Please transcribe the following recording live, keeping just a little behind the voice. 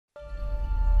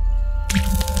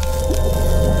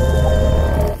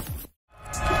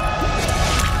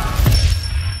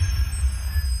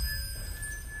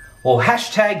Or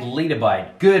hashtag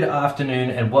LeaderBite. Good afternoon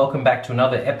and welcome back to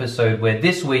another episode where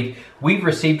this week we've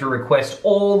received a request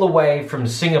all the way from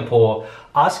Singapore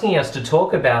asking us to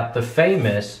talk about the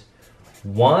famous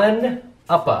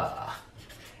one-upper.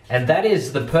 And that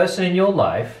is the person in your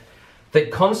life that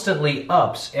constantly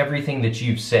ups everything that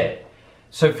you've said.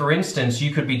 So for instance, you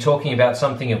could be talking about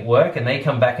something at work and they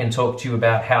come back and talk to you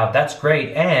about how that's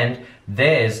great and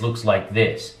theirs looks like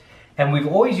this. And we've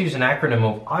always used an acronym,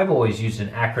 or I've always used an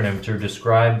acronym to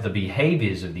describe the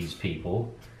behaviors of these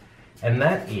people, and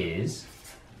that is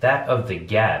that of the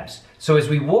GABs. So as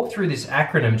we walk through this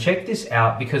acronym, check this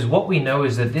out, because what we know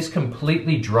is that this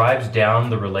completely drives down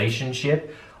the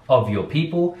relationship of your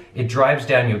people, it drives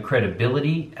down your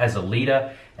credibility as a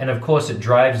leader, and of course it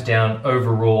drives down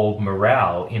overall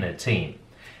morale in a team.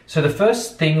 So the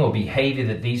first thing or behavior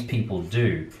that these people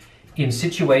do in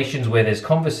situations where there's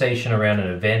conversation around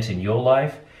an event in your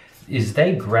life is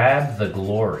they grab the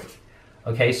glory.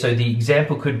 Okay, so the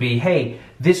example could be, hey,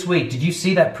 this week, did you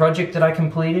see that project that I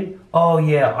completed? Oh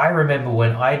yeah, I remember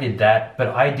when I did that, but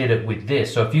I did it with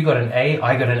this. So if you got an A,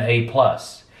 I got an A+.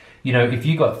 You know, if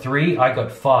you got 3, I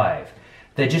got 5.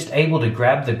 They're just able to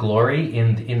grab the glory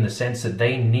in the sense that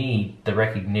they need the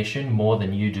recognition more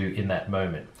than you do in that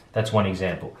moment. That's one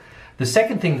example. The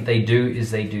second thing that they do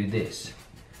is they do this.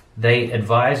 They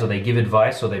advise, or they give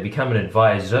advice, or they become an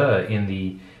advisor in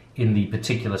the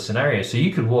particular scenario. So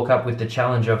you could walk up with the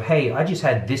challenge of, hey, I just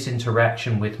had this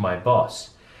interaction with my boss.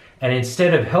 And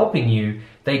instead of helping you,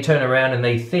 they turn around and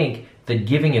they think that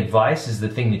giving advice is the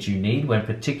thing that you need, when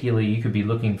particularly you could be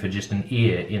looking for just an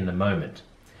ear in the moment.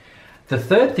 The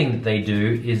third thing that they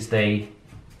do is they,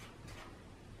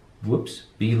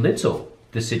 belittle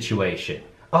the situation.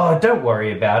 Oh, don't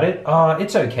worry about it. Oh,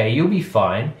 it's okay, you'll be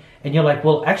fine. And you're like,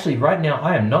 well, actually right now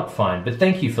I am not fine, but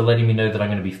thank you for letting me know that I'm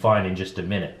going to be fine in just a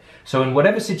minute. So in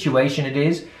whatever situation it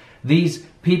is, these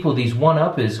people, these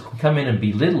one-uppers, come in and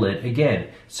belittle it again,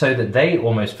 so that they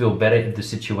almost feel better in the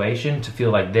situation, to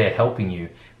feel like they're helping you.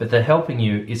 But the helping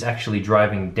you is actually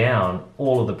driving down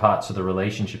all of the parts of the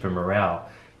relationship and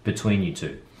morale between you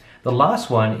two. The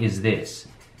last one is this.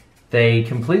 They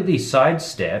completely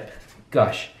sidestep,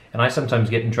 and I sometimes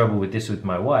get in trouble with this with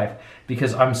my wife,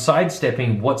 because I'm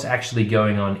sidestepping what's actually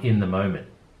going on in the moment.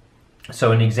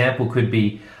 So an example could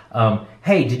be,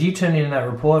 hey, did you turn in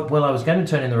that report? Well, I was going to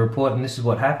turn in the report and this is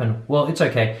what happened. Well, it's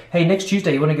okay. Hey, next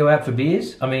Tuesday, you want to go out for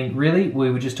beers? I mean, really?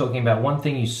 We were just talking about one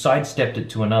thing, you sidestepped it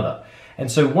to another. And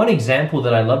so one example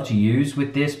that I love to use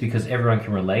with this, because everyone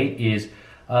can relate, is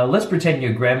let's pretend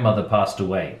your grandmother passed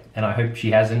away. And I hope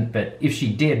she hasn't, but if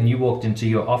she did and you walked into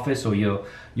your office or your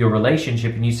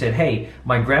relationship and you said, hey,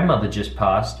 my grandmother just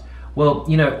passed. Well,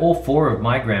 you know, all 4 of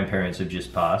my grandparents have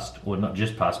just passed, or not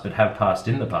just passed, but have passed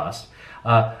in the past.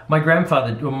 My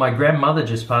grandmother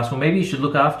just passed. Well, maybe you should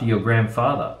look after your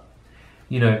grandfather.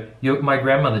 You know, my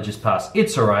grandmother just passed.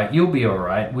 It's all right. You'll be all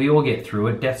right. We all get through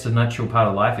it. Death's a natural part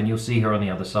of life, and you'll see her on the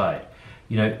other side.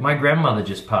 You know, my grandmother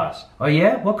just passed. Oh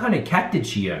yeah? What kind of cat did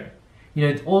she own? You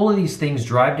know, all of these things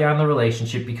drive down the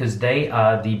relationship because they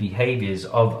are the behaviors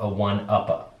of a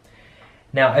one-upper.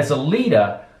 Now, as a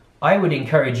leader, I would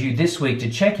encourage you this week to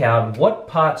check out what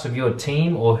parts of your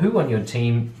team or who on your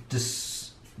team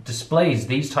displays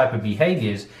these type of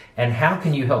behaviors, and how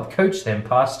can you help coach them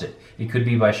past it. It could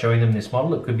be by showing them this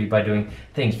model, it could be by doing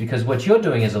things, because what you're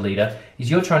doing as a leader is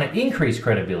you're trying to increase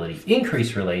credibility,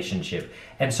 increase relationship.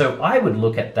 And so I would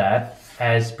look at that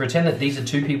as, pretend that these are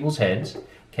 2 people's heads,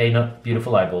 okay, not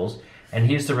beautiful eyeballs, and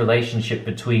here's the relationship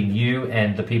between you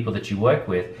and the people that you work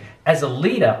with. As a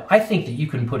leader, I think that you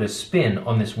can put a spin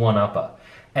on this one-upper,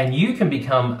 and you can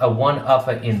become a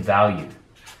one-upper in value.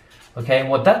 Okay, and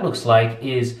what that looks like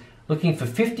is looking for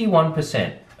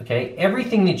 51%. Okay,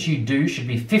 everything that you do should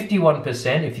be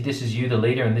 51%. If this is you, the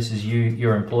leader, and this is you,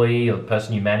 your employee, or the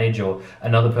person you manage, or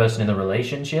another person in the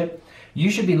relationship,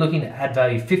 you should be looking to add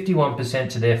value 51%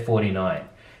 to their 49.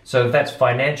 So if that's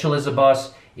financial as a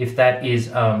boss, if that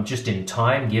is just in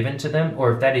time given to them,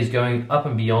 or if that is going up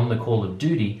and beyond the call of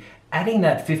duty, adding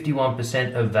that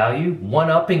 51% of value,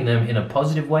 one-upping them in a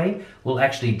positive way, will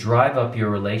actually drive up your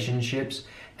relationships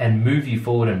and move you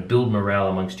forward and build morale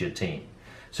amongst your team.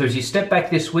 So as you step back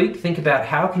this week, think about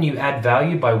how can you add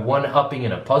value by one-upping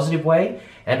in a positive way,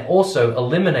 and also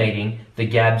eliminating the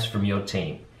GABs from your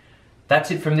team.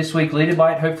 That's it from this week,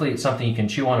 LeaderBite. Hopefully it's something you can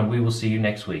chew on, and we will see you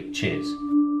next week. Cheers.